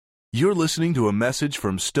You're listening to a message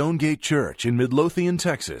from Stonegate Church in Midlothian,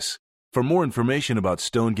 Texas. For more information about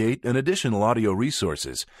Stonegate and additional audio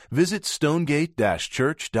resources, visit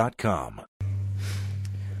stonegate-church.com.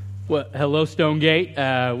 Well, hello, Stonegate.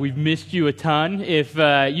 We've missed you a ton. If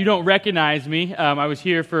you don't recognize me, I was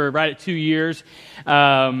here for right at 2 years,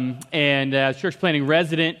 and church planting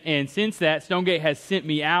resident. And since that, Stonegate has sent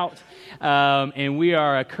me out, and we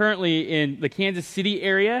are currently in the Kansas City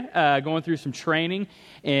area, going through some training.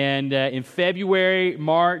 And in February,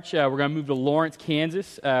 March, we're going to move to Lawrence,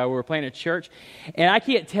 Kansas, where we're planting a church. And I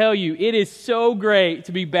can't tell you, it is so great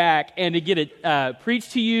to be back and to get to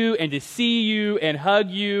preach to you and to see you and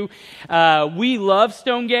hug you. We love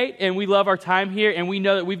Stonegate, and we love our time here, and we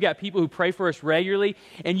know that we've got people who pray for us regularly,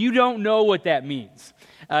 and you don't know what that means.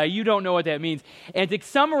 You don't know what that means. And to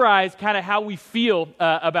summarize kind of how we feel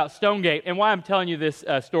about Stonegate, and why I'm telling you this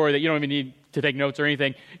story that you don't even need to take notes or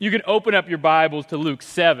anything, you can open up your Bibles to Luke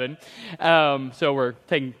 7. So we're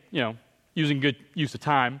taking, using good use of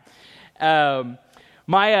time. My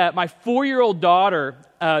 4-year-old daughter,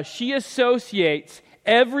 she associates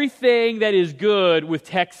everything that is good with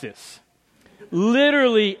Texas.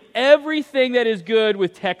 Literally everything that is good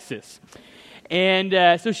with Texas.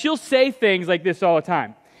 And so she'll say things like this all the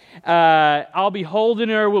time. I'll be holding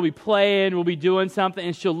her, we'll be playing, we'll be doing something,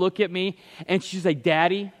 and she'll look at me, and she's like,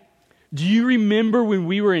 "Daddy, do you remember when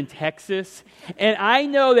we were in Texas?" And I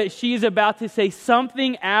know that she's about to say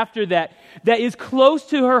something after that is close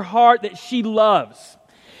to her heart that she loves.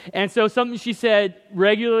 And so something she said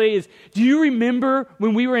regularly is, "Do you remember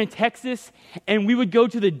when we were in Texas and we would go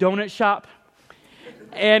to the donut shop?"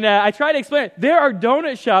 And I try to explain it. There are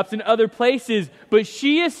donut shops in other places, but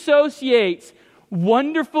she associates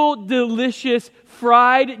wonderful, delicious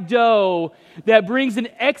fried dough that brings an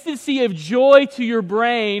ecstasy of joy to your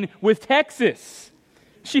brain with Texas.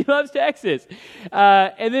 She loves Texas.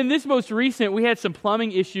 And then this most recent, we had some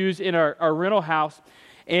plumbing issues in our rental house,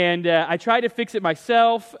 and I tried to fix it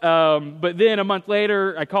myself, but then a month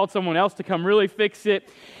later, I called someone else to come really fix it.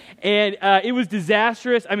 And it was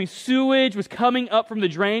disastrous. I mean, sewage was coming up from the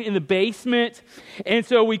drain in the basement. And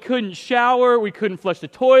so we couldn't shower, we couldn't flush the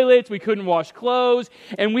toilets, we couldn't wash clothes.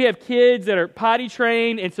 And we have kids that are potty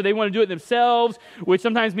trained, and so they want to do it themselves, which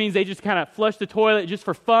sometimes means they just kind of flush the toilet just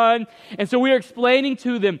for fun. And so we are explaining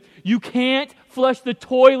to them, you can't flush the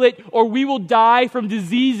toilet or we will die from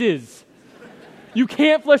diseases. You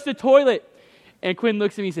can't flush the toilet. And Quinn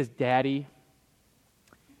looks at me and says, "Daddy,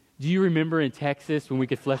 do you remember in Texas when we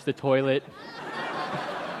could flush the toilet?"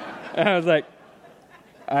 And I was like,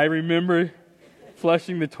 "I remember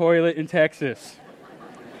flushing the toilet in Texas."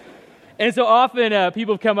 And so often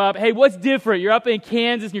people come up, "Hey, what's different? You're up in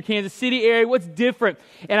Kansas, in your Kansas City area. What's different?"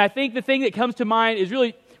 And I think the thing that comes to mind is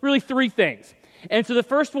really three things. And so the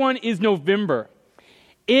first one is November.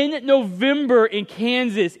 In November in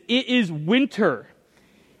Kansas, it is winter.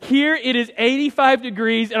 Here it is 85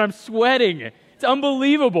 degrees and I'm sweating. It's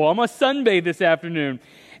unbelievable. I'm going to sunbathe this afternoon.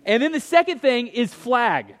 And then the second thing is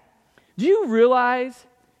flag. Do you realize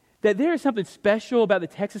that there is something special about the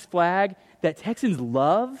Texas flag that Texans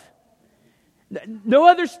love? No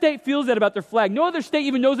other state feels that about their flag. No other state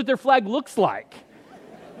even knows what their flag looks like.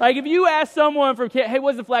 Like if you ask someone from, "Hey,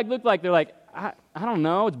 what does the flag look like?" They're like, I don't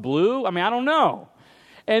know. It's blue. I don't know.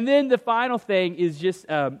 And then the final thing is just,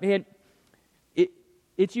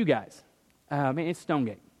 it's you guys. It's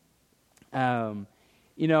Stonegate.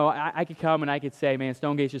 I could come and I could say, man,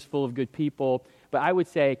 Stonegate's just full of good people. But I would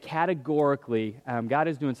say categorically, God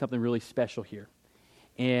is doing something really special here.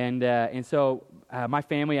 And so my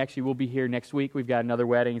family actually will be here next week. We've got another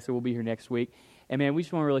wedding, so we'll be here next week. And man, we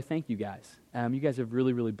just want to really thank you guys. You guys have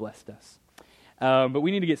really, really blessed us. But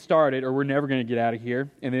we need to get started or we're never going to get out of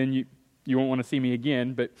here. And then you won't want to see me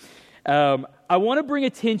again. But I want to bring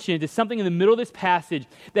attention to something in the middle of this passage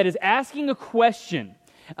that is asking a question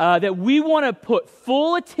that we want to put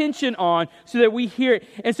full attention on so that we hear it.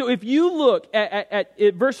 And so if you look at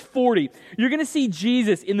verse 40, you're going to see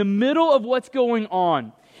Jesus in the middle of what's going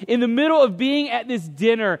on, in the middle of being at this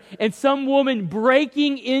dinner, and some woman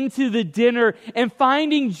breaking into the dinner and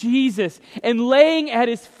finding Jesus and laying at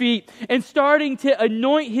his feet and starting to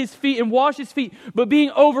anoint his feet and wash his feet, but being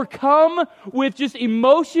overcome with just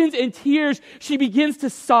emotions and tears, she begins to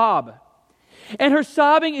sob. And her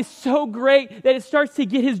sobbing is so great that it starts to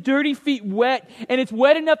get his dirty feet wet, and it's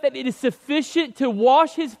wet enough that it is sufficient to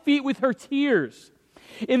wash his feet with her tears.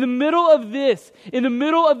 In the middle of this, in the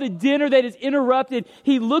middle of the dinner that is interrupted,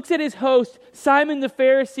 he looks at his host, Simon the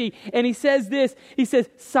Pharisee, and he says this. He says,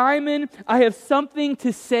 "Simon, I have something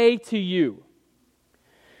to say to you."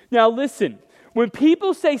 Now listen, when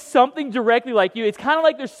people say something directly like you, it's kind of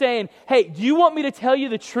like they're saying, hey, do you want me to tell you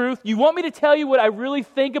the truth? Do you want me to tell you what I really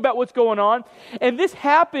think about what's going on? And this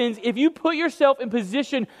happens if you put yourself in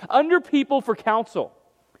position under people for counsel.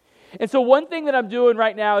 And so one thing that I'm doing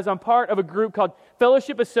right now is I'm part of a group called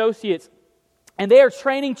Fellowship Associates, and they are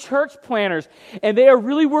training church planners, and they are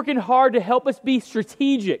really working hard to help us be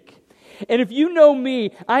strategic. And if you know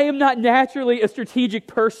me, I am not naturally a strategic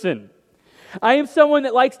person. I am someone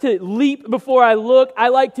that likes to leap before I look. I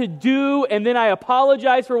like to do, and then I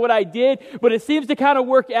apologize for what I did, but it seems to kind of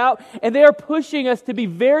work out. And they are pushing us to be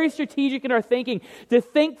very strategic in our thinking, to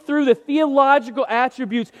think through the theological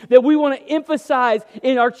attributes that we want to emphasize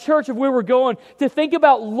in our church of where we're going, to think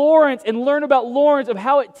about Lawrence and learn about Lawrence, of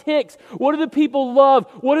how it ticks. What do the people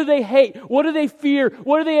love? What do they hate? What do they fear?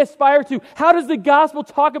 What do they aspire to? How does the gospel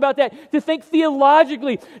talk about that? To think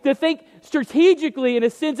theologically, to think strategically in a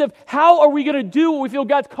sense of how are we going to do what we feel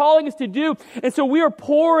God's calling us to do. And so we are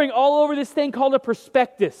pouring all over this thing called a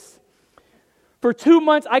prospectus. For 2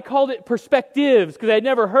 months, I called it perspectives because I had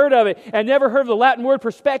never heard of it. I never heard of the Latin word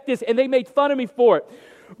prospectus, and they made fun of me for it.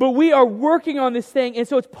 But we are working on this thing, and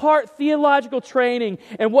so it's part theological training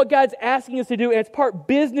and what God's asking us to do, and it's part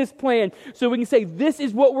business plan, so we can say, this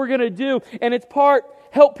is what we're going to do, and it's part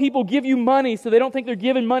help people give you money so they don't think they're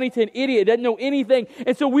giving money to an idiot, doesn't know anything.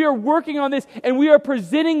 And so we are working on this, and we are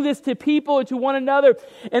presenting this to people and to one another.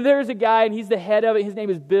 And there's a guy, and he's the head of it. His name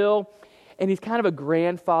is Bill, and he's kind of a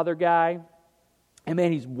grandfather guy. And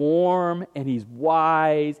man, he's warm, and he's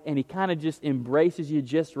wise, and he kind of just embraces you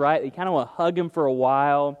just right. You kind of want to hug him for a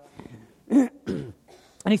while. And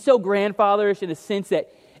he's so grandfatherish in the sense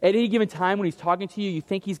that at any given time when he's talking to you, you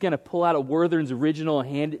think he's going to pull out a Werther's Original and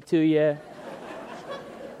hand it to you.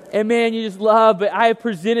 And man, you just love, but I have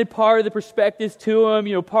presented part of the prospectus to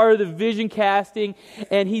him, part of the vision casting,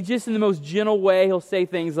 and he just in the most gentle way, he'll say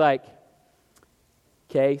things like,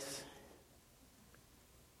 Case,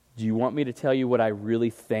 do you want me to tell you what I really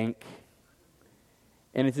think?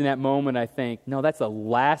 And it's in that moment I think, no, that's the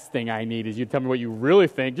last thing I need is you to tell me what you really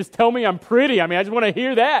think. Just tell me I'm pretty. I just want to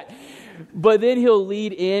hear that. But then he'll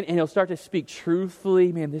lead in and he'll start to speak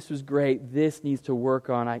truthfully. Man, this was great. This needs to work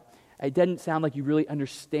on. It doesn't sound like you really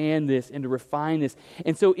understand this and to refine this.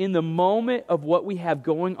 And so in the moment of what we have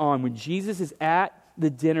going on, when Jesus is at the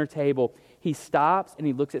dinner table, he stops and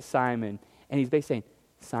he looks at Simon and he's basically saying,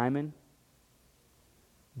 Simon,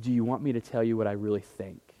 do you want me to tell you what I really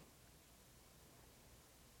think?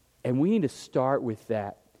 And we need to start with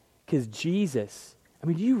that because Jesus,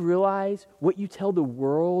 do you realize what you tell the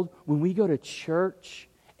world when we go to church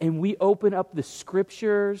and we open up the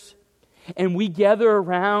scriptures and we gather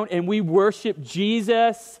around and we worship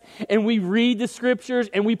Jesus and we read the scriptures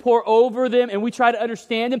and we pore over them and we try to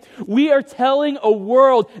understand them? We are telling a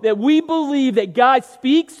world that we believe that God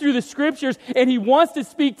speaks through the scriptures and he wants to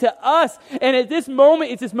speak to us. And at this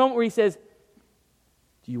moment, it's this moment where he says,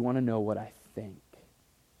 do you want to know what I think?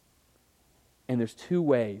 And there's two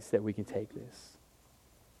ways that we can take this.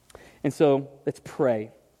 And so let's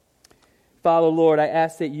pray. Father, Lord, I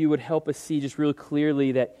ask that you would help us see just real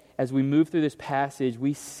clearly that as we move through this passage,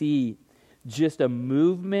 we see just a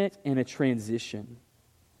movement and a transition.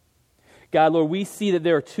 God, Lord, we see that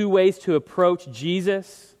there are two ways to approach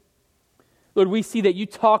Jesus. Lord, we see that you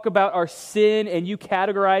talk about our sin and you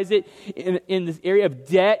categorize it in this area of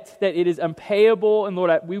debt, that it is unpayable. And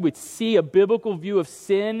Lord, we would see a biblical view of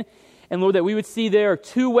sin. And Lord, that we would see there are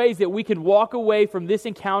two ways that we could walk away from this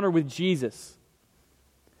encounter with Jesus.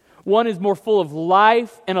 One is more full of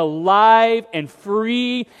life and alive and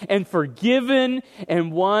free and forgiven.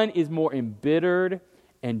 And one is more embittered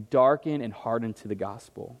and darkened and hardened to the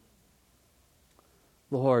gospel.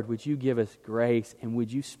 Lord, would you give us grace and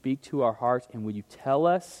would you speak to our hearts and would you tell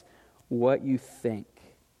us what you think?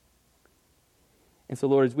 And so,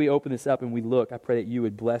 Lord, as we open this up and we look, I pray that you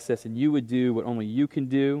would bless us and you would do what only you can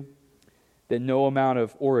do, that no amount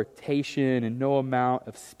of oration and no amount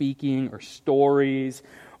of speaking or stories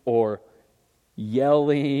or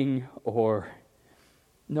yelling or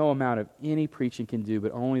no amount of any preaching can do,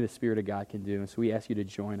 but only the Spirit of God can do. And so we ask you to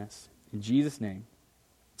join us. In Jesus' name,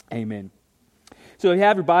 amen. So if you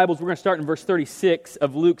have your Bibles, we're going to start in verse 36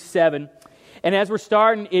 of Luke 7. And as we're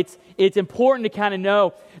starting, it's important to kind of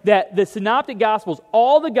know that the Synoptic Gospels,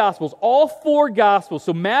 all four Gospels,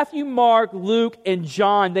 so Matthew, Mark, Luke, and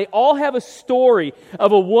John, they all have a story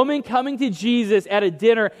of a woman coming to Jesus at a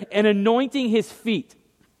dinner and anointing his feet.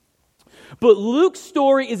 But Luke's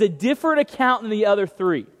story is a different account than the other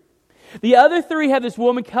three. The other three have this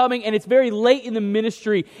woman coming, and it's very late in the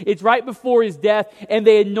ministry. It's right before his death, and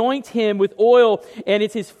they anoint him with oil, and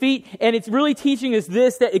it's his feet, and it's really teaching us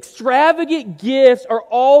this, that extravagant gifts are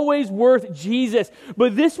always worth Jesus.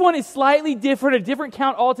 But this one is slightly different, a different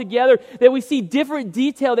count altogether, that we see different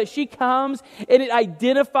detail, that she comes, and it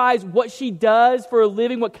identifies what she does for a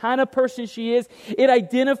living, what kind of person she is. It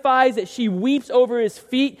identifies that she weeps over his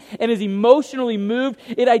feet and is emotionally moved.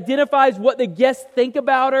 It identifies what the guests think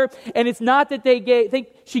about her. And it's not that they think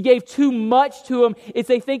she gave too much to him. It's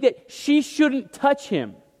they think that she shouldn't touch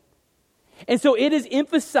him. And so it is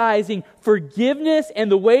emphasizing forgiveness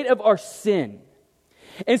and the weight of our sin.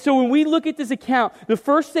 And so when we look at this account, the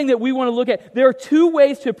first thing that we want to look at, there are two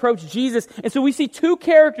ways to approach Jesus. And so we see two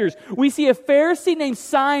characters. We see a Pharisee named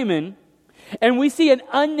Simon, and we see an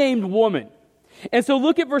unnamed woman. And so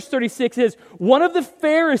look at verse 36. It says, one of the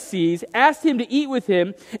Pharisees asked him to eat with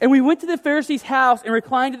him, and we went to the Pharisee's house and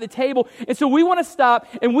reclined at the table. And so we want to stop,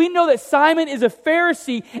 and we know that Simon is a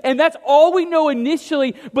Pharisee, and that's all we know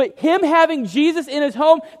initially, but him having Jesus in his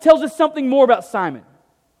home tells us something more about Simon.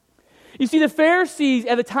 You see, the Pharisees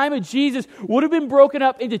at the time of Jesus would have been broken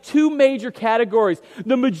up into two major categories.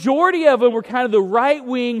 The majority of them were kind of the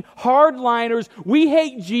right-wing hardliners. We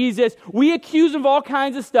hate Jesus. We accuse him of all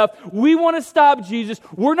kinds of stuff. We want to stop Jesus.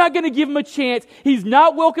 We're not going to give him a chance. He's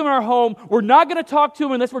not welcome in our home. We're not going to talk to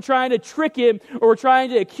him unless we're trying to trick him or we're trying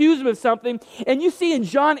to accuse him of something. And you see in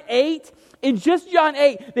John 8, in just John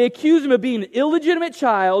 8, they accuse him of being an illegitimate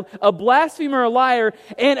child, a blasphemer, a liar,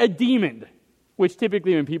 and a demon. Which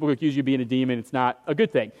typically when people accuse you of being a demon, it's not a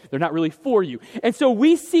good thing. They're not really for you. And so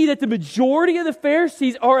we see that the majority of the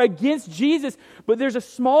Pharisees are against Jesus, but there's a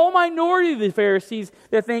small minority of the Pharisees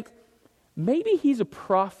that think, maybe he's a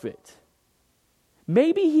prophet.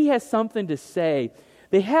 Maybe he has something to say.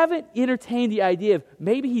 They haven't entertained the idea of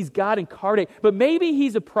maybe he's God incarnate, but maybe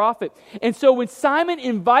he's a prophet. And so when Simon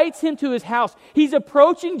invites him to his house, he's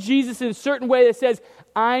approaching Jesus in a certain way that says,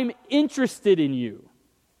 I'm interested in you.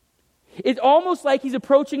 It's almost like he's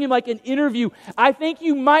approaching him like an interview. I think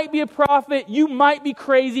you might be a prophet. You might be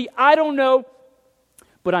crazy. I don't know.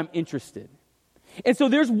 But I'm interested. And so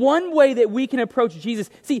there's one way that we can approach Jesus.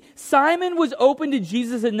 See, Simon was open to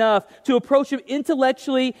Jesus enough to approach him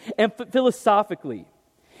intellectually and philosophically.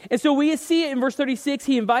 And so we see it in verse 36.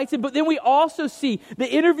 He invites him. But then we also see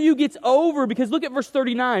the interview gets over because look at verse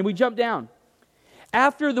 39. We jump down.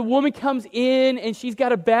 After the woman comes in and she's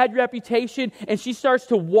got a bad reputation and she starts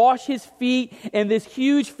to wash his feet and this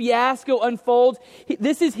huge fiasco unfolds,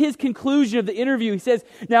 this is his conclusion of the interview. He says,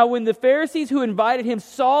 now when the Pharisees who invited him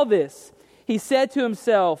saw this, he said to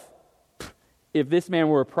himself, if this man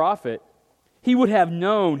were a prophet, he would have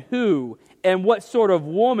known who and what sort of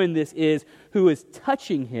woman this is who is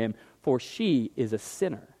touching him, for she is a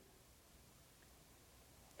sinner.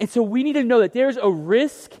 And so we need to know that there's a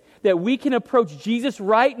risk that we can approach Jesus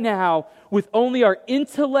right now with only our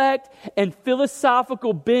intellect and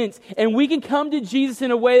philosophical bents. And we can come to Jesus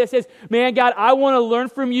in a way that says, man, God, I want to learn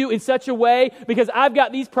from you in such a way because I've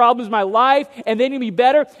got these problems in my life and they need to be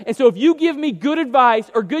better. And so if you give me good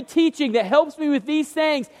advice or good teaching that helps me with these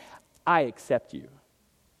things, I accept you.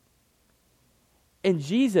 And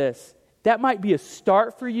Jesus, that might be a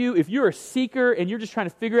start for you. If you're a seeker and you're just trying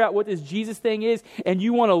to figure out what this Jesus thing is and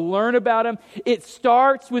you want to learn about him, it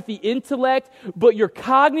starts with the intellect, but your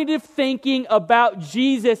cognitive thinking about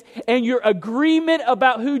Jesus and your agreement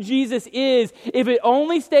about who Jesus is, if it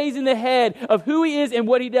only stays in the head of who he is and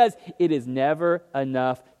what he does, it is never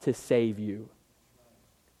enough to save you.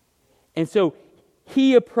 And so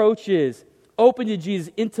he approaches open to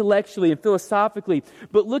Jesus intellectually and philosophically.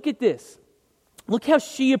 But look at this. Look how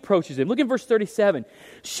she approaches him. Look in verse 37.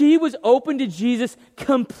 She was open to Jesus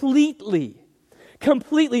completely.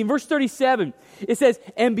 Completely. In verse 37, it says,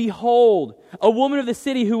 and behold, a woman of the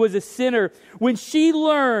city who was a sinner, when she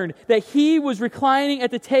learned that he was reclining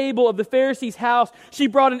at the table of the Pharisee's house, she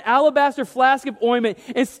brought an alabaster flask of ointment,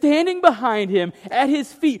 and standing behind him at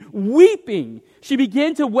his feet, weeping, she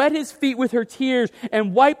began to wet his feet with her tears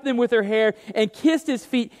and wiped them with her hair and kissed his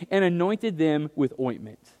feet and anointed them with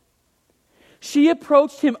ointment. She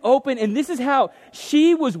approached him open, and this is how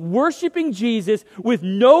she was worshiping Jesus with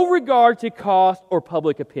no regard to cost or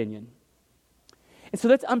public opinion. And so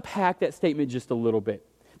let's unpack that statement just a little bit.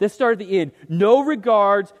 Let's start at the end. No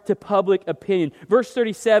regards to public opinion. Verse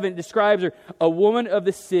 37 describes her, a woman of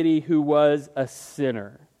the city who was a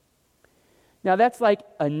sinner. Now that's like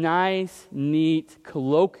a nice, neat,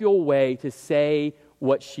 colloquial way to say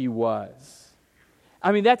what she was.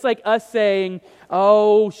 I mean, that's like us saying,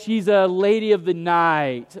 oh, she's a lady of the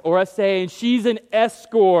night, or us saying she's an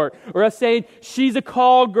escort, or us saying she's a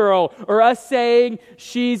call girl, or us saying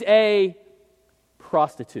she's a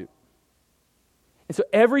prostitute. And so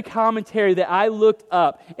every commentary that I looked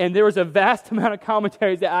up, and there was a vast amount of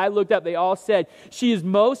commentaries that I looked up, they all said, she is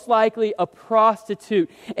most likely a prostitute.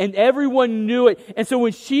 And everyone knew it. And so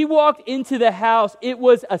when she walked into the house, it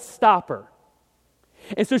was a stopper.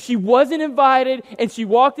 And so she wasn't invited, and she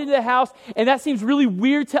walked into the house, and that seems really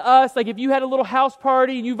weird to us. Like if you had a little house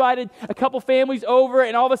party, and you invited a couple families over,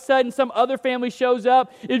 and all of a sudden some other family shows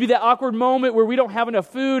up, it'd be that awkward moment where we don't have enough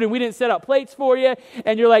food, and we didn't set up plates for you,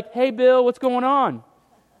 and you're like, hey, Bill, what's going on?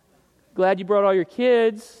 Glad you brought all your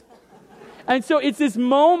kids. And so it's this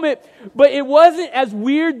moment, but it wasn't as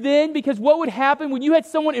weird then, because what would happen when you had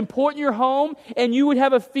someone important in your home and you would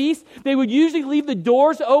have a feast, they would usually leave the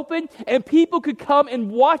doors open and people could come and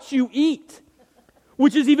watch you eat,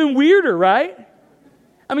 which is even weirder, right?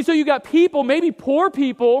 I mean, so you got people, maybe poor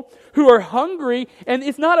people, who are hungry, and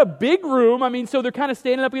it's not a big room. I mean, so they're kind of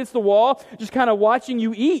standing up against the wall, just kind of watching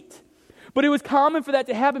you eat. But it was common for that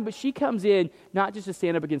to happen, but she comes in not just to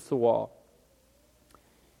stand up against the wall.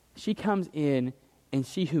 She comes in and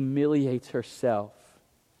she humiliates herself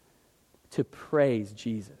to praise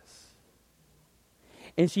Jesus.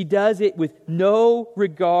 And she does it with no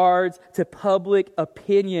regards to public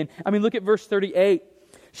opinion. I mean, look at verse 38.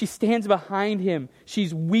 She stands behind him.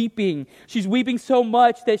 She's weeping. She's weeping so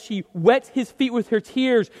much that she wets his feet with her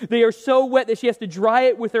tears. They are so wet that she has to dry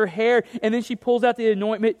it with her hair. And then she pulls out the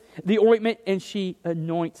ointment, and she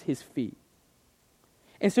anoints his feet.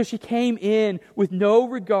 And so she came in with no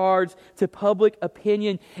regards to public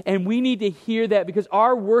opinion. And we need to hear that, because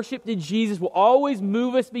our worship to Jesus will always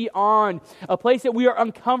move us beyond a place that we are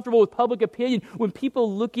uncomfortable with public opinion. When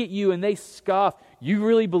people look at you and they scoff, you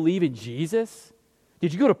really believe in Jesus?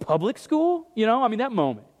 Did you go to public school? I mean, that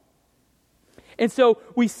moment. And so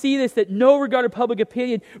we see this, that no regard to public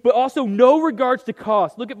opinion, but also no regards to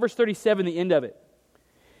cost. Look at verse 37, the end of it.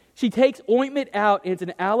 She takes ointment out, and it's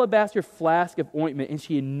an alabaster flask of ointment, and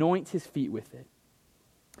she anoints his feet with it.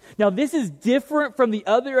 Now, this is different from the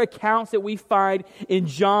other accounts that we find in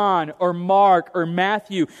John or Mark or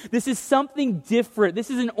Matthew. This is something different. This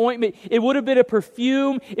is an ointment. It would have been a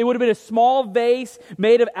perfume. It would have been a small vase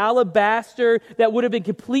made of alabaster that would have been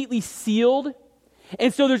completely sealed.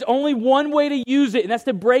 And so there's only one way to use it, and that's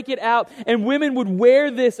to break it out. And women would wear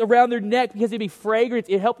this around their neck because it'd be fragrant.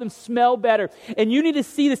 It'd help them smell better. And you need to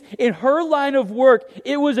see this. In her line of work,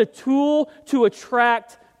 it was a tool to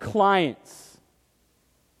attract clients.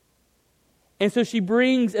 And so she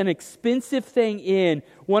brings an expensive thing in,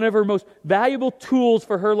 one of her most valuable tools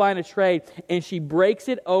for her line of trade, and she breaks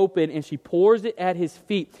it open and she pours it at his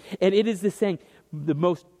feet. And it is this thing, the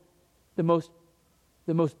most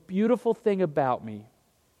beautiful thing about me,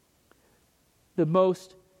 the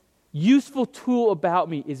most useful tool about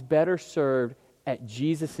me is better served at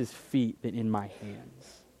Jesus' feet than in my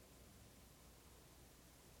hands.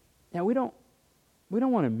 Now, we don't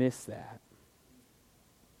want to miss that.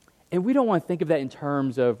 And we don't want to think of that in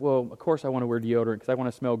terms of, well, of course I want to wear deodorant because I want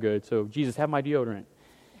to smell good, so Jesus, have my deodorant.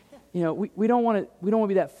 We don't want to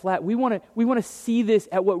be that flat. We want to see this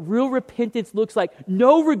at what real repentance looks like.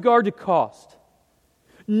 No regard to cost.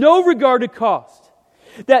 No regard to cost.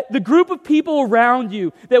 That the group of people around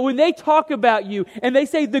you, that when they talk about you and they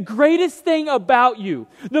say the greatest thing about you,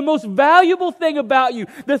 the most valuable thing about you,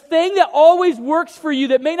 the thing that always works for you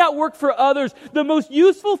that may not work for others, the most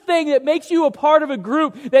useful thing that makes you a part of a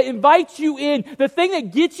group, that invites you in, the thing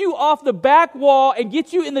that gets you off the back wall and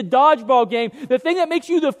gets you in the dodgeball game, the thing that makes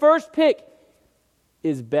you the first pick,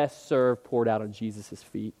 is best served poured out on Jesus'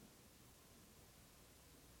 feet.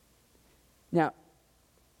 Now,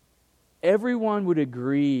 everyone would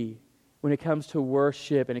agree when it comes to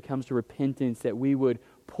worship and it comes to repentance that we would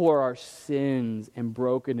pour our sins and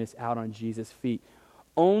brokenness out on Jesus' feet.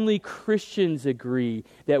 Only Christians agree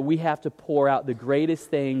that we have to pour out the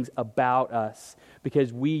greatest things about us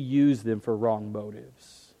because we use them for wrong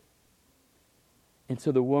motives. And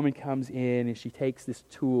so the woman comes in and she takes this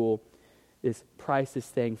tool, this priceless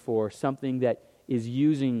thing for something that is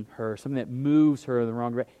using her, something that moves her in the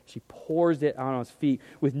wrong direction. She pours it on his feet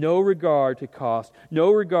with no regard to cost,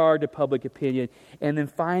 no regard to public opinion. And then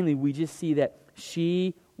finally, we just see that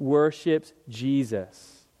she worships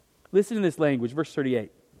Jesus. Listen to this language, verse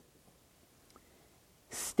 38.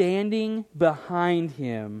 Standing behind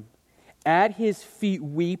him, at his feet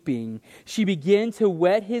weeping, she began to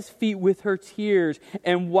wet his feet with her tears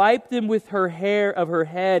and wiped them with her hair of her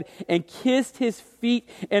head and kissed his feet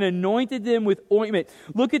and anointed them with ointment.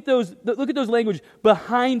 Look at those language.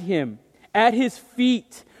 Behind him, at his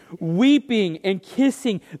feet, weeping and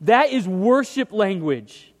kissing. That is worship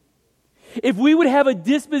language. If we would have a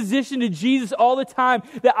disposition to Jesus all the time,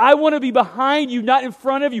 that I want to be behind you, not in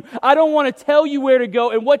front of you. I don't want to tell you where to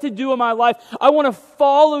go and what to do in my life. I want to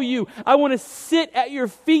follow you. I want to sit at your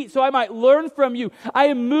feet so I might learn from you. I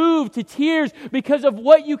am moved to tears because of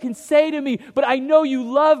what you can say to me, but I know you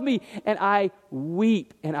love me, and I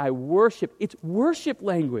weep and I worship. It's worship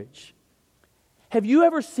language. Have you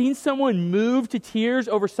ever seen someone move to tears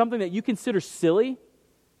over something that you consider silly?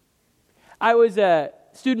 I was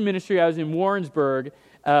student ministry. I was in Warrensburg,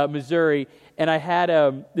 Missouri, and I had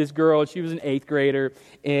this girl, and she was an 8th grader,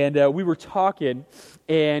 and we were talking,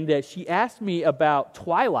 and she asked me about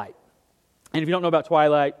Twilight. And if you don't know about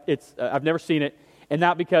Twilight, it's I've never seen it, and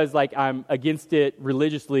not because like I'm against it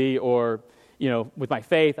religiously or with my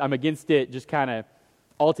faith. I'm against it just kind of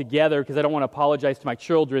altogether because I don't want to apologize to my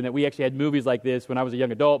children that we actually had movies like this when I was a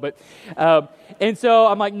young adult. But and so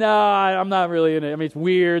I'm like, no, I'm not really in it. I mean, it's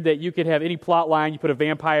weird that you could have any plot line, you put a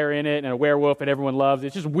vampire in it and a werewolf and everyone loves it.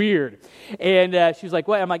 It's just weird. And she was like,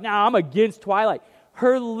 what? I'm like, no, I'm against Twilight.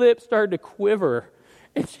 Her lips started to quiver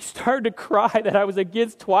and she started to cry that I was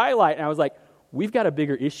against Twilight. And I was like, we've got a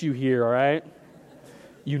bigger issue here, all right?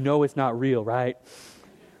 You know it's not real, right?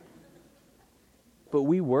 But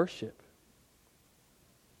we worship.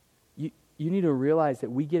 You need to realize that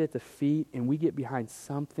we get at the feet and we get behind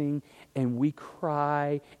something and we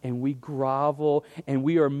cry and we grovel and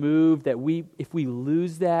we are moved that if we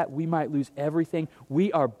lose that, we might lose everything.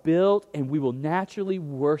 We are built and we will naturally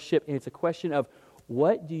worship, and it's a question of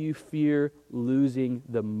what do you fear losing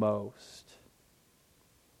the most?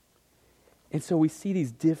 And so we see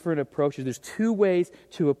these different approaches. There's 2 ways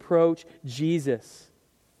to approach Jesus.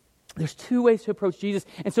 There's 2 ways to approach Jesus.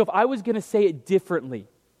 And so if I was going to say it differently,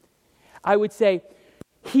 I would say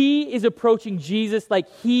he is approaching Jesus like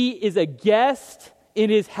he is a guest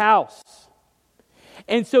in his house.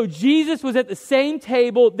 And so Jesus was at the same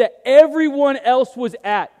table that everyone else was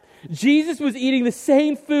at. Jesus was eating the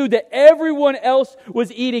same food that everyone else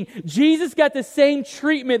was eating. Jesus got the same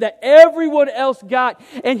treatment that everyone else got.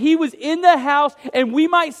 And he was in the house, and we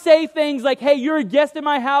might say things like, hey, you're a guest in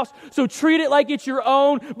my house, so treat it like it's your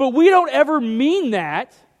own. But we don't ever mean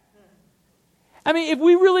that. I mean, if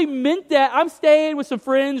we really meant that, I'm staying with some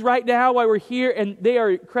friends right now while we're here, and they are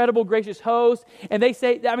incredible, gracious hosts, and they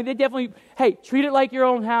say, they definitely, hey, treat it like your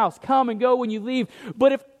own house. Come and go when you leave.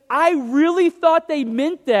 But if I really thought they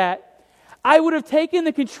meant that, I would have taken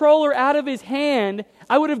the controller out of his hand,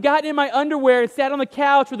 I would have gotten in my underwear and sat on the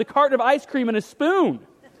couch with a carton of ice cream and a spoon.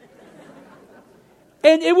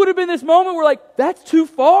 And it would have been this moment where that's too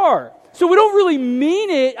far. So we don't really mean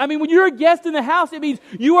it. I mean, when you're a guest in the house, it means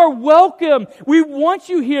you are welcome. We want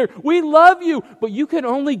you here. We love you. But you can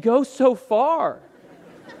only go so far.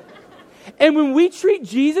 And when we treat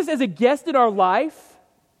Jesus as a guest in our life,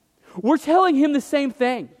 we're telling him the same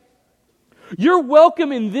thing. You're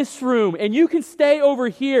welcome in this room, and you can stay over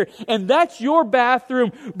here, and that's your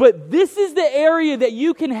bathroom, but this is the area that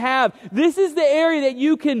you can have. This is the area that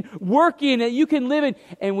you can work in, that you can live in.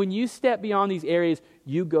 And when you step beyond these areas,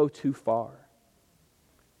 you go too far.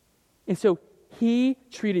 And so he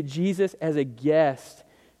treated Jesus as a guest.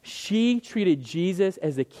 She treated Jesus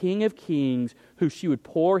as the King of Kings who she would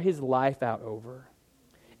pour his life out over.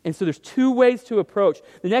 And so there's 2 ways to approach.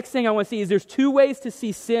 The next thing I want to see is there's 2 ways to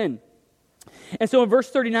see sin. And so in verse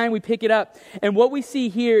 39, we pick it up. And what we see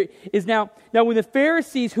here is now when the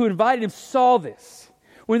Pharisees who invited him saw this,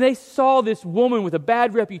 when they saw this woman with a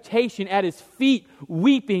bad reputation at his feet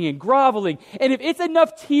weeping and groveling, and if it's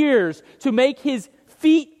enough tears to make his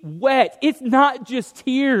feet wet, it's not just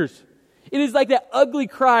tears. It is like that ugly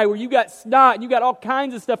cry where you got snot and you got all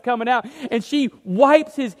kinds of stuff coming out, and she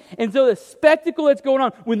wipes his, and so the spectacle that's going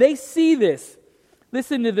on, when they see this,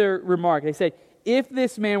 listen to their remark. They say, if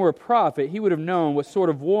this man were a prophet, he would have known what sort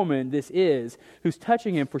of woman this is who's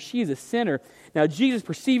touching him, for she is a sinner. Now Jesus,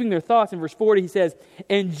 perceiving their thoughts, in verse 40, he says,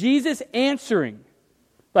 and Jesus answering,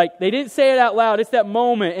 like they didn't say it out loud, it's that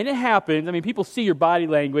moment, and it happens. I mean, people see your body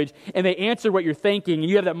language, and they answer what you're thinking, and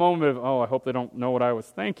you have that moment of, oh, I hope they don't know what I was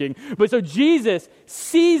thinking. But so Jesus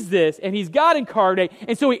sees this, and he's God incarnate,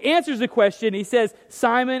 and so he answers the question. He says,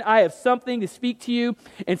 Simon, I have something to speak to you.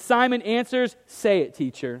 And Simon answers, say it,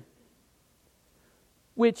 teacher.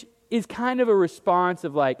 Which is kind of a response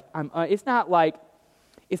of it's not like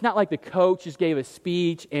the coach just gave a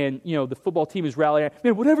speech and the football team is rallying.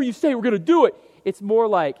 Man, whatever you say, we're going to do it. It's more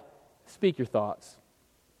like, speak your thoughts.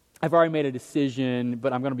 I've already made a decision,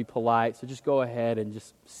 but I'm going to be polite, so just go ahead and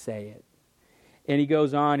just say it. And he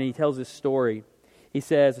goes on and he tells this story. He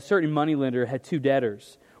says, a certain moneylender had 2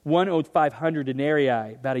 debtors. One owed 500 denarii,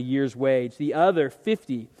 about a year's wage. The other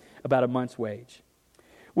 50, about a month's wage.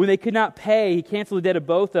 When they could not pay, he canceled the debt of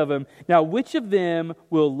both of them. Now, which of them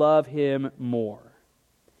will love him more?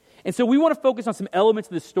 And so we want to focus on some elements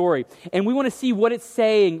of the story, and we want to see what it's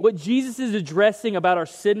saying, what Jesus is addressing about our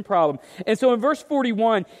sin problem. And so in verse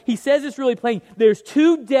 41, he says this really plain. There's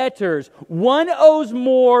two debtors. One owes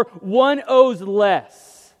more, one owes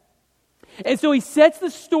less. And so he sets the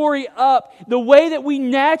story up. The way that we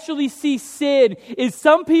naturally see sin is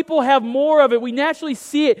some people have more of it. We naturally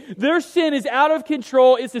see it. Their sin is out of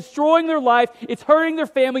control. It's destroying their life. It's hurting their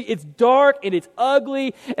family. It's dark and it's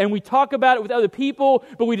ugly. And we talk about it with other people,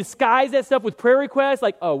 but we disguise that stuff with prayer requests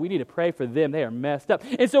like, oh, we need to pray for them. They are messed up.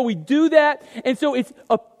 And so we do that. And so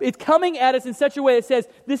it's coming at us in such a way that says,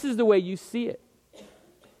 this is the way you see it.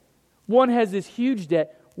 One has this huge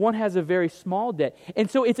debt. One has a very small debt. And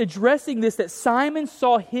so it's addressing this, that Simon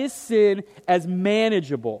saw his sin as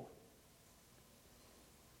manageable.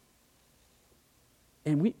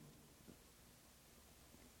 And we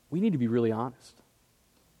need to be really honest.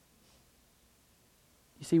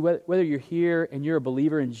 You see, whether you're here and you're a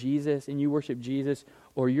believer in Jesus and you worship Jesus,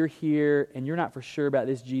 or you're here and you're not for sure about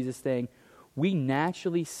this Jesus thing, we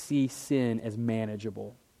naturally see sin as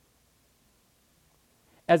manageable.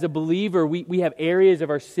 As a believer, we have areas of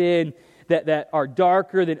our sin that are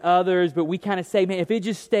darker than others, but we kind of say, man, if it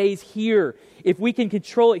just stays here, if we can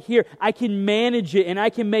control it here, I can manage it and I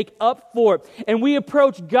can make up for it. And we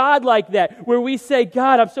approach God like that, where we say,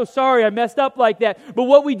 God, I'm so sorry I messed up like that. But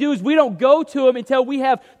what we do is we don't go to Him until we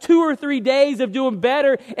have 2 or 3 days of doing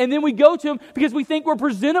better, and then we go to Him because we think we're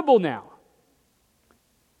presentable now.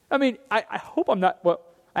 I mean, I hope I'm not... well.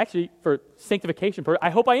 Actually, for sanctification purposes, I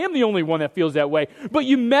hope I am the only one that feels that way. But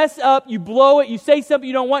you mess up, you blow it, you say something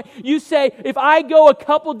you don't want. You say, if I go a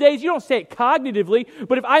couple days, you don't say it cognitively,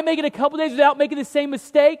 but if I make it a couple days without making the same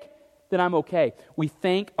mistake, then I'm okay. We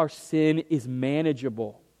think our sin is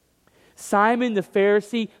manageable. Simon the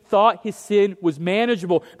Pharisee thought his sin was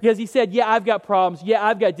manageable because he said, yeah, I've got problems, yeah,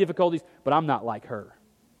 I've got difficulties, but I'm not like her.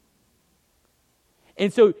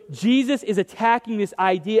 And so Jesus is attacking this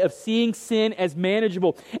idea of seeing sin as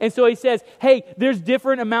manageable. And so he says, hey, there's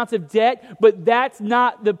different amounts of debt, but that's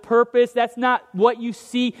not the purpose. That's not what you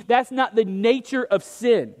see. That's not the nature of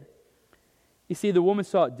sin. You see, the woman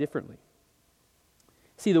saw it differently.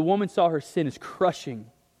 See, the woman saw her sin as crushing.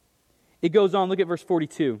 It goes on, look at verse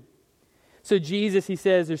 42. So Jesus, he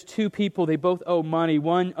says, there's two people, they both owe money.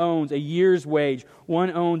 One owns a year's wage.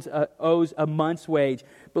 One owes a month's wage.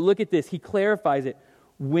 But look at this, he clarifies it.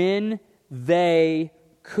 When they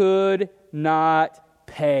could not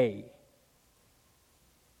pay.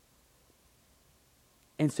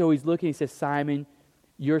 And so he's looking, he says, Simon,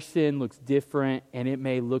 your sin looks different and it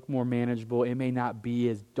may look more manageable. It may not be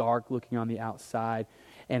as dark looking on the outside.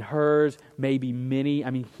 And hers may be many.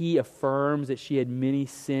 I mean, he affirms that she had many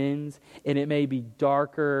sins, and it may be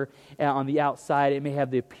darker on the outside. It may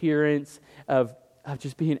have the appearance of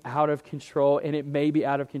just being out of control, and it may be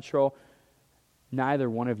out of control. Neither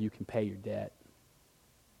one of you can pay your debt.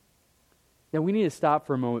 Now, we need to stop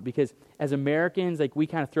for a moment because as Americans, like we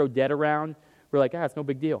kind of throw debt around. We're like, it's no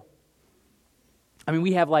big deal. I mean,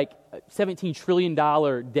 we have like $17 trillion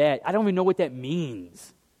debt. I don't even know what that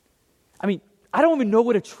means. I mean, I don't even know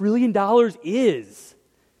what $1 trillion is.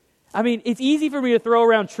 I mean, it's easy for me to throw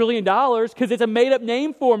around $1 trillion because it's a made-up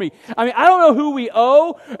name for me. I mean, I don't know who we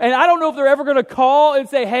owe, and I don't know if they're ever going to call and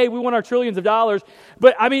say, hey, we want our trillions of dollars.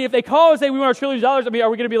 But, I mean, if they call and say we want our trillions of dollars, I mean, are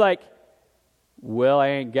we going to be like, well, I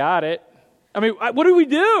ain't got it? I mean, what do we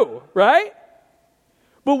do, right?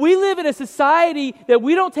 But we live in a society that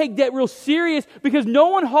we don't take debt real serious because no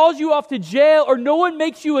one hauls you off to jail or no one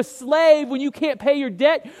makes you a slave when you can't pay your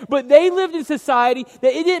debt. But they lived in a society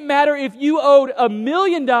that it didn't matter if you owed $1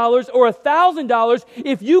 million or $1,000.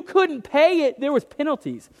 If you couldn't pay it, there was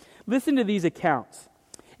penalties. Listen to these accounts.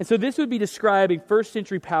 And so this would be describing first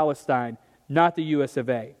century Palestine, not the US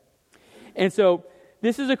of A. And so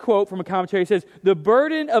this is a quote from a commentary. It says, the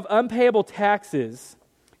burden of unpayable taxes,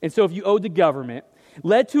 and so if you owed the government,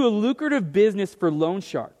 led to a lucrative business for loan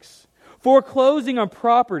sharks, foreclosing on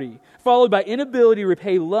property, followed by inability to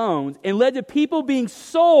repay loans, and led to people being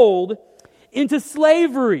sold into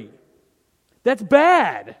slavery. That's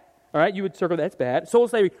bad. All right, you would circle that's bad. Sold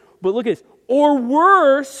slavery. But look at this. Or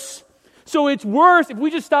worse. So it's worse. If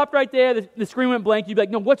we just stopped right there, the screen went blank, you'd be like,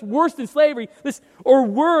 no, what's worse than slavery? This, or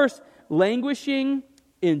worse, languishing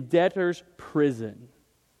in debtor's prison.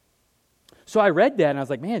 So I read that and I was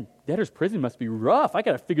like, man, debtor's prison must be rough. I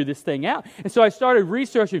got to figure this thing out. And so I started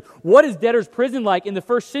researching, what is debtor's prison like in the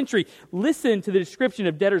first century? Listen to the description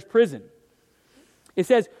of debtor's prison. It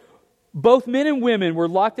says, Both men and women were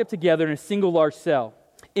locked up together in a single large cell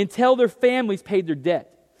until their families paid their debt.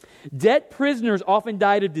 Debt prisoners often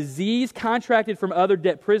died of disease contracted from other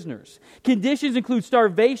debt prisoners. Conditions include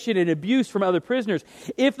starvation and abuse from other prisoners.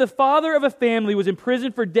 If the father of a family was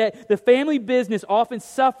imprisoned for debt, the family business often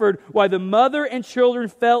suffered while the mother and children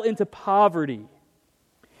fell into poverty.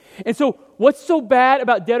 And so, what's so bad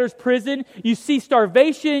about debtor's prison? You see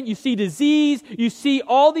starvation, you see disease, you see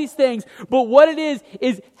all these things. But what it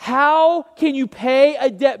is how can you pay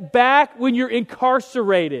a debt back when you're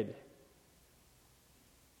incarcerated?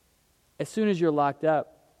 As soon as you're locked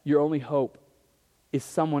up, your only hope is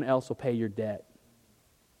someone else will pay your debt.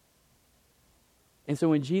 And so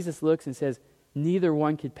when Jesus looks and says, neither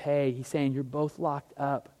one could pay, he's saying, you're both locked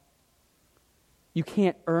up. You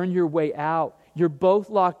can't earn your way out. You're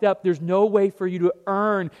both locked up. There's no way for you to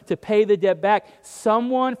earn, to pay the debt back.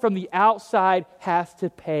 Someone from the outside has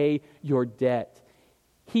to pay your debt.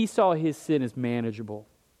 He saw his sin as manageable.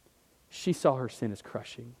 She saw her sin as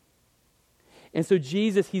crushing. And so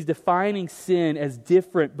Jesus, he's defining sin as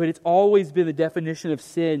different, but it's always been the definition of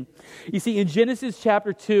sin. You see, in Genesis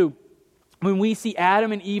chapter 2, when we see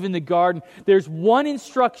Adam and Eve in the garden, there's one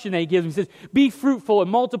instruction that he gives them. He says, be fruitful and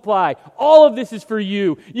multiply. All of this is for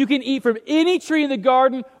you. You can eat from any tree in the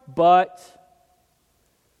garden, but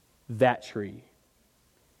that tree.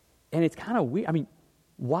 And it's kind of weird. I mean,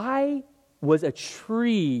 why was a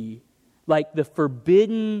tree like the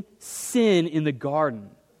forbidden sin in the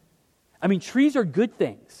garden? I mean, trees are good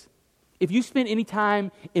things. If you spend any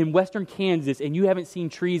time in western Kansas and you haven't seen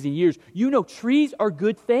trees in years, you know trees are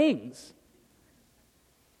good things.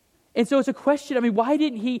 And so it's a question, I mean, why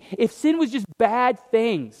didn't he, if sin was just bad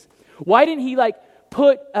things, why didn't he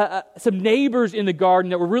put some neighbors in the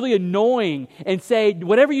garden that were really annoying and say,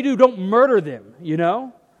 whatever you do, don't murder them, you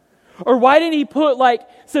know? Or why didn't he put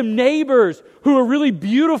some neighbors who are really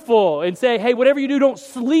beautiful and say, hey, whatever you do, don't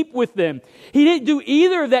sleep with them? He didn't do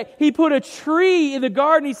either of that. He put a tree in the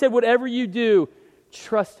garden. He said, whatever you do,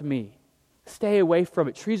 trust me. Stay away from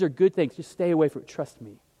it. Trees are good things. Just stay away from it. Trust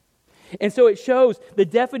me. And so it shows the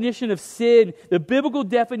definition of sin, the biblical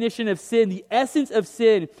definition of sin, the essence of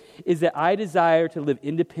sin is that I desire to live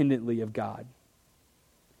independently of God.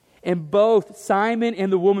 And both Simon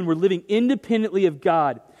and the woman were living independently of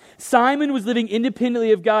God. Simon was living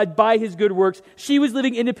independently of God by his good works. She was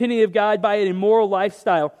living independently of God by an immoral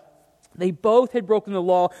lifestyle. They both had broken the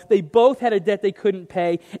law. They both had a debt they couldn't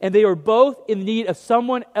pay. And they were both in need of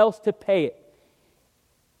someone else to pay it.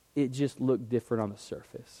 It just looked different on the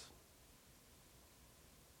surface.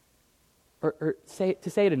 Or say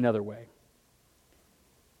it another way.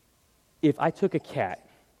 If I took a cat,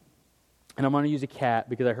 and I'm going to use a cat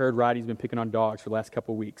because I heard Roddy's been picking on dogs for the last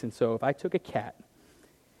couple of weeks. And so if I took a cat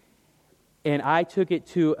and I took it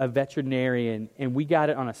to a veterinarian and we got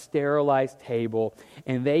it on a sterilized table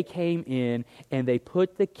and they came in and they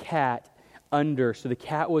put the cat under so the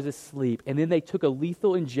cat was asleep, and then they took a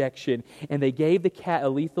lethal injection and they gave the cat a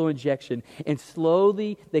lethal injection, and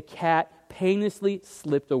slowly the cat painlessly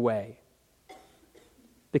slipped away,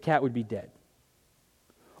 the cat would be dead.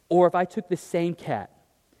 Or if I took the same cat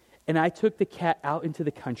and I took the cat out into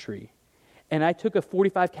the country and I took a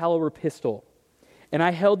 .45 caliber pistol and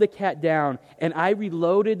I held the cat down and I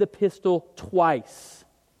reloaded the pistol twice,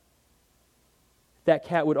 that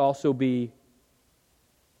cat would also be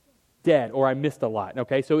dead, or I missed a lot,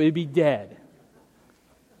 okay? So it'd be dead.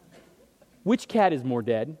 Which cat is more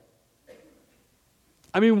dead?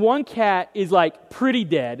 I mean, one cat is pretty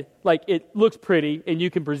dead, it looks pretty and you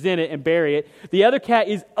can present it and bury it. The other cat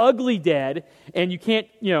is ugly dead and you can't,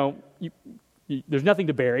 there's nothing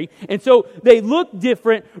to bury. And so they look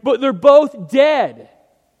different, but they're both dead.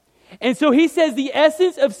 And so he says the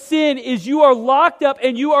essence of sin is you are locked up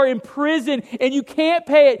and you are in prison and you can't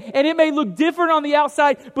pay it. And it may look different on the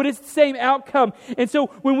outside, but it's the same outcome. And so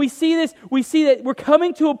when we see this, we see that we're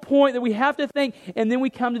coming to a point that we have to think, and then we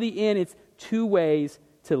come to the end. It's two ways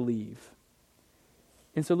to leave.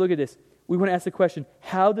 And so look at this. We want to ask the question,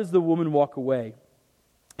 how does the woman walk away?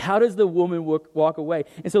 How does the woman walk away?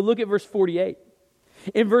 And so look at verse 48.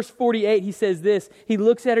 In verse 48, he says this. He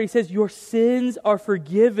looks at her, he says, your sins are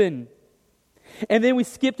forgiven. And then we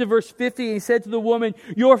skip to verse 50, and he said to the woman,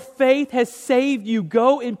 your faith has saved you.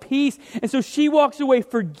 Go in peace. And so she walks away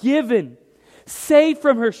forgiven, saved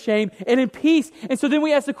from her shame, and in peace. And so then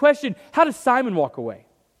we ask the question, how does Simon walk away?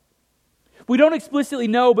 We don't explicitly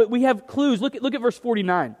know, but we have clues. Look at verse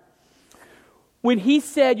 49. When he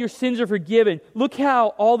said, your sins are forgiven, look how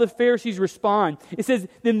all the Pharisees respond. It says,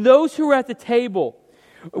 then those who were at the table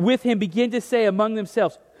with him begin to say among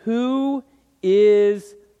themselves, who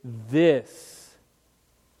is this?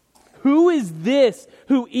 Who is this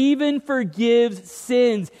who even forgives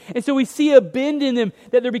sins? And so we see a bend in them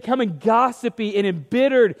that they're becoming gossipy and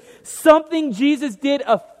embittered. Something Jesus did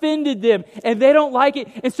offended them, and they don't like it.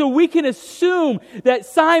 And so we can assume that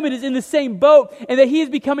Simon is in the same boat and that he is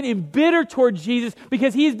becoming embittered toward Jesus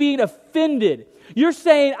because he is being offended. You're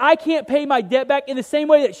saying, I can't pay my debt back in the same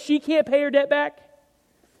way that she can't pay her debt back?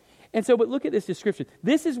 And so, but look at this description.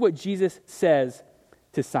 This is what Jesus says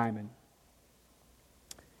to Simon.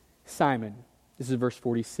 Simon, this is verse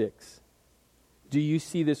 46. Do you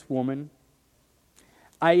see this woman?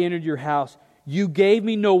 I entered your house. You gave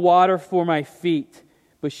me no water for my feet,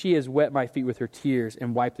 but she has wet my feet with her tears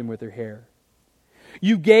and wiped them with her hair.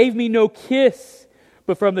 You gave me no kiss,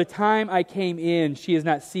 but from the time I came in, she has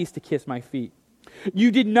not ceased to kiss my feet.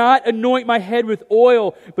 You did not anoint my head with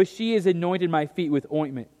oil, but she has anointed my feet with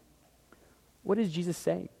ointment. What is Jesus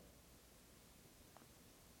saying?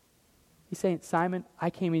 He's saying, Simon, I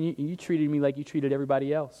came in, you treated me like you treated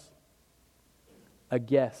everybody else. A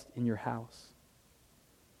guest in your house.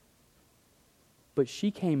 But she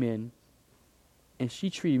came in and she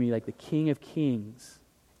treated me like the King of Kings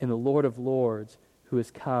and the Lord of Lords who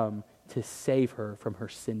has come to save her from her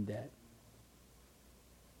sin debt.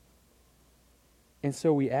 And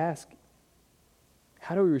so we ask,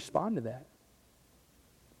 how do we respond to that?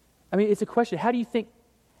 I mean, it's a question. How do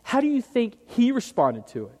you think he responded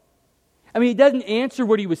to it? I mean, he doesn't answer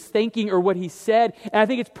what he was thinking or what he said. And I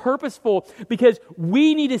think it's purposeful because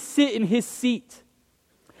we need to sit in his seat.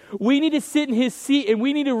 We need to sit in his seat and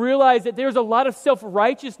we need to realize that there's a lot of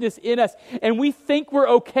self-righteousness in us. And we think we're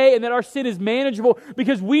okay and that our sin is manageable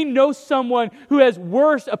because we know someone who has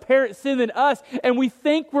worse apparent sin than us. And we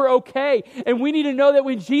think we're okay. And we need to know that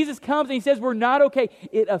when Jesus comes and he says we're not okay,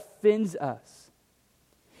 it offends us.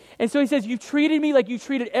 And so he says, you treated me like you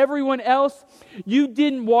treated everyone else. You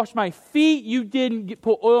didn't wash my feet. You didn't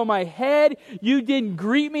put oil on my head. You didn't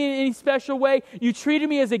greet me in any special way. You treated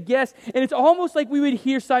me as a guest. And it's almost like we would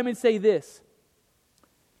hear Simon say this.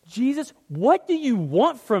 Jesus, what do you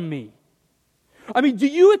want from me? I mean, do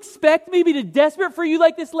you expect me to be desperate for you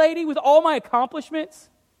like this lady with all my accomplishments?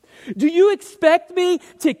 Do you expect me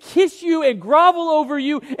to kiss you and grovel over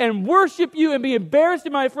you and worship you and be embarrassed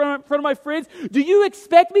in front of my friends? Do you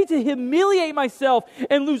expect me to humiliate myself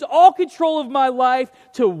and lose all control of my life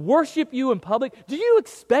to worship you in public? Do you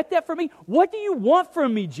expect that from me? What do you want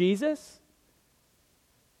from me, Jesus?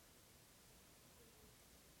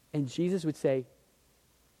 And Jesus would say,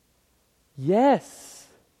 yes.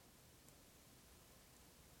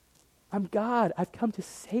 I'm God. I've come to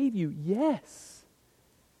save you. Yes.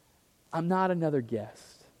 I'm not another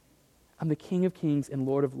guest. I'm the King of Kings and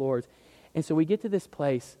Lord of Lords. And so we get to this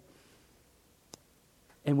place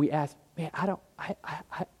and we ask, man, I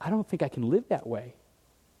don't think I can live that way.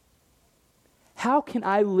 How can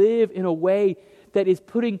I live in a way that is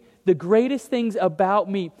putting the greatest things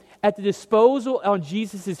about me at the disposal on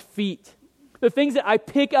Jesus' feet? The things that I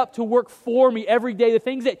pick up to work for me every day, the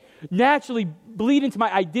things that naturally bleed into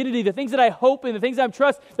my identity, the things that I hope in, the things that I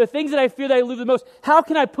trust, the things that I fear that I live the most. How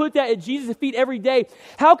can I put that at Jesus' feet every day?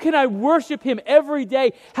 How can I worship him every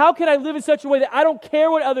day? How can I live in such a way that I don't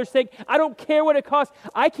care what others think? I don't care what it costs.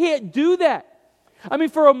 I can't do that. I mean,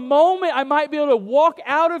 for a moment, I might be able to walk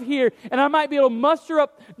out of here and I might be able to muster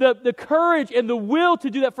up the courage and the will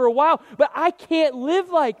to do that for a while, but I can't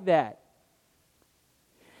live like that.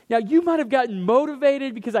 Now, you might have gotten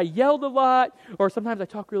motivated because I yelled a lot, or sometimes I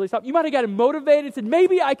talk really soft. You might have gotten motivated and said,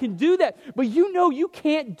 maybe I can do that. But you know you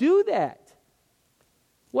can't do that.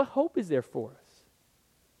 What hope is there for us?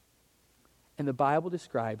 And the Bible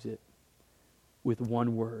describes it with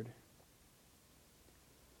one word.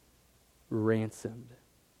 Ransomed.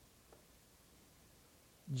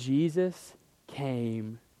 Jesus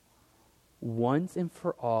came once and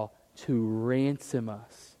for all to ransom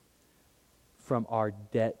us from our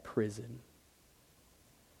debt prison.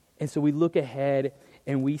 And so we look ahead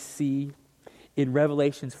and we see in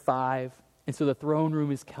Revelations 5, and so the throne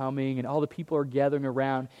room is coming and all the people are gathering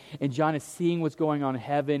around and John is seeing what's going on in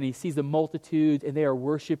heaven and he sees the multitudes and they are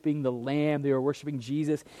worshiping the Lamb, they are worshiping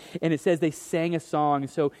Jesus. And it says they sang a song. And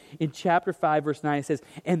so in chapter 5 verse 9 it says,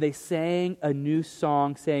 and they sang a new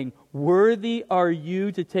song saying, worthy are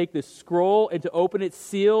you to take the scroll and to open its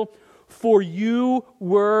seal, for you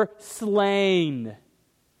were slain.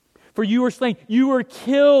 For you were slain. You were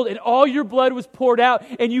killed and all your blood was poured out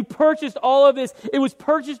and you purchased all of this. It was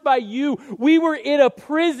purchased by you. We were in a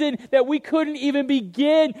prison that we couldn't even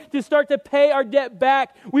begin to start to pay our debt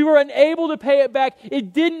back. We were unable to pay it back.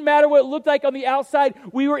 It didn't matter what it looked like on the outside.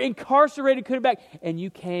 We were incarcerated, couldn't back. And you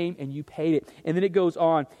came and you paid it. And then it goes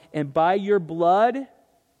on. And by your blood,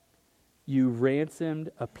 You ransomed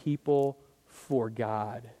a people for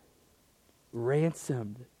God.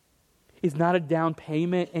 Ransomed. It's not a down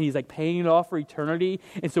payment, and he's like paying it off for eternity.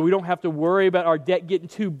 And so we don't have to worry about our debt getting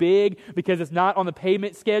too big because it's not on the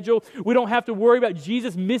payment schedule. We don't have to worry about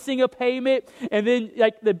Jesus missing a payment and then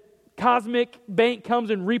like the cosmic bank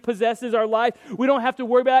comes and repossesses our life. We don't have to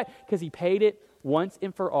worry about it because he paid it once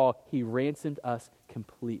and for all. He ransomed us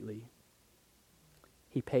completely.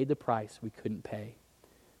 He paid the price we couldn't pay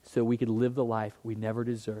so we could live the life we never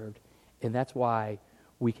deserved. And that's why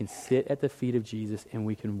we can sit at the feet of Jesus and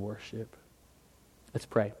we can worship. Let's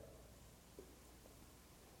pray.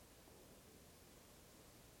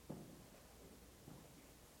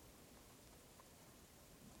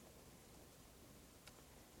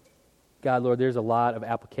 God, Lord, there's a lot of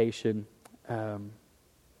application that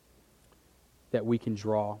we can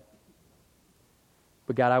draw.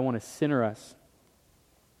 But God, I want to center us.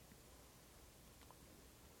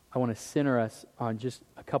 I want to center us on just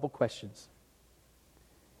a couple questions.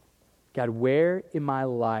 God, where in my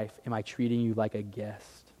life am I treating you like a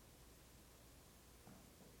guest?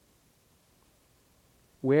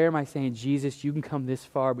 Where am I saying, Jesus, you can come this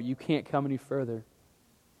far, but you can't come any further?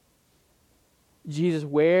 Jesus,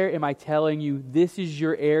 where am I telling you, this is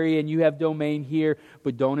your area and you have domain here,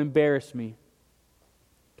 but don't embarrass me?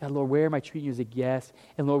 God, Lord, where am I treating you as a guest?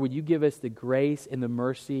 And Lord, would you give us the grace and the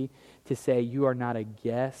mercy to say, you are not a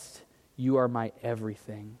guest, you are my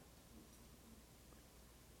everything.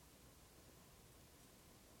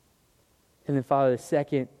 And then, Father, the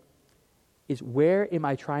second is, where am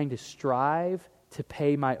I trying to strive to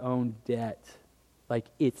pay my own debt like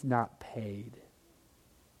it's not paid?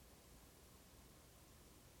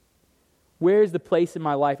 Where is the place in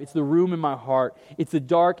my life? It's the room in my heart. It's the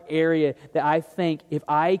dark area that I think if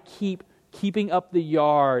I keep keeping up the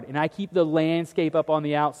yard and I keep the landscape up on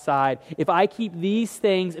the outside, if I keep these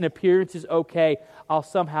things and appearances okay, I'll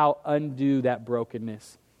somehow undo that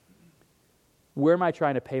brokenness. Where am I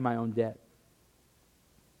trying to pay my own debt?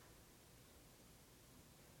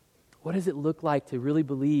 What does it look like to really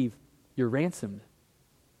believe you're ransomed?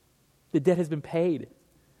 The debt has been paid.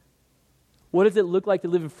 What does it look like to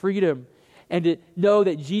live in freedom and to know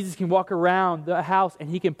that Jesus can walk around the house and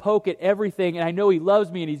he can poke at everything and I know he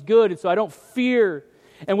loves me and he's good and so I don't fear.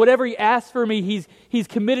 And whatever he asks for me, he's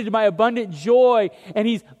committed to my abundant joy and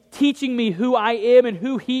he's teaching me who I am and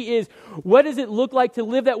who he is. What does it look like to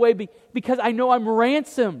live that way? Because I know I'm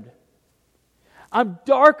ransomed. I'm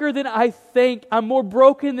darker than I think. I'm more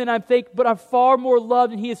broken than I think, but I'm far more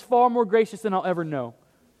loved and he is far more gracious than I'll ever know.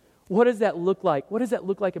 What does that look like? What does that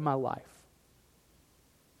look like in my life?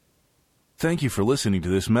 Thank you for listening to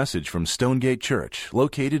this message from Stonegate Church,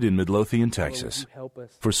 located in Midlothian, Texas.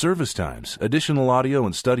 For service times, additional audio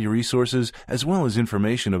and study resources, as well as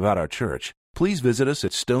information about our church, please visit us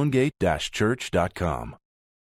at stonegate-church.com.